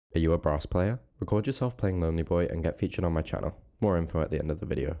Are you a brass player? Record yourself playing Lonely Boy and get featured on my channel. More info at the end of the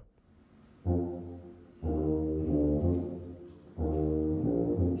video.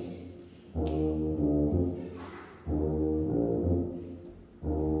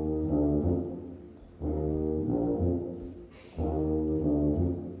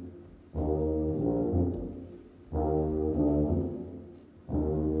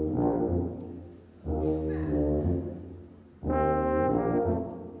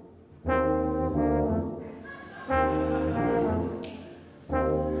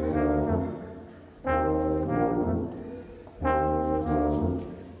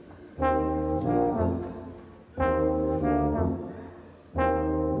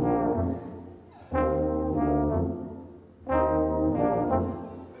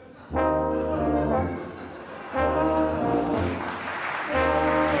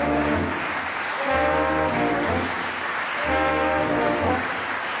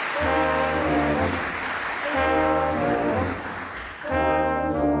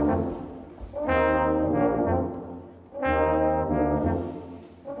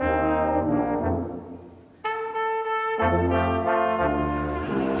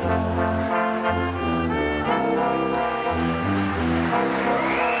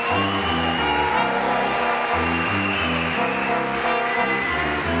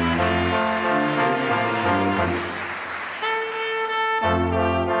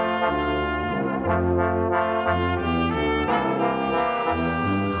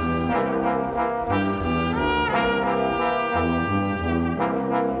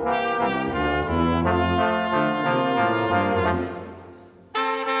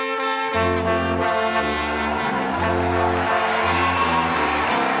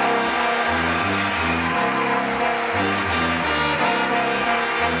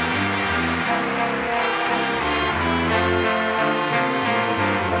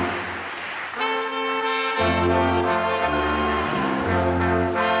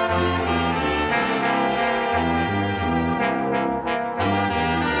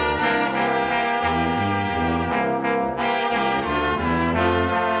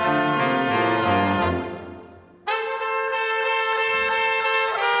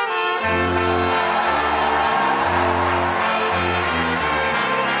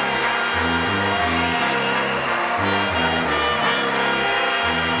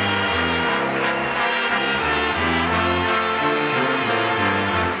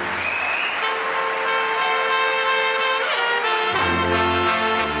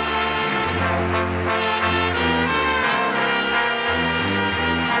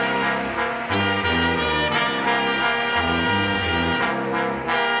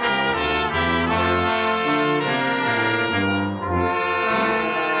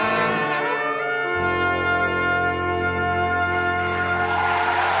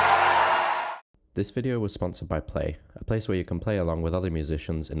 This video was sponsored by Play, a place where you can play along with other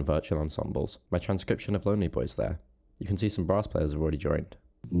musicians in virtual ensembles. My transcription of Lonely Boy's there. You can see some brass players have already joined.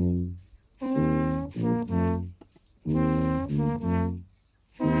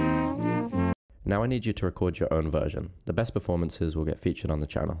 Now I need you to record your own version. The best performances will get featured on the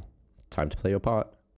channel. Time to play your part.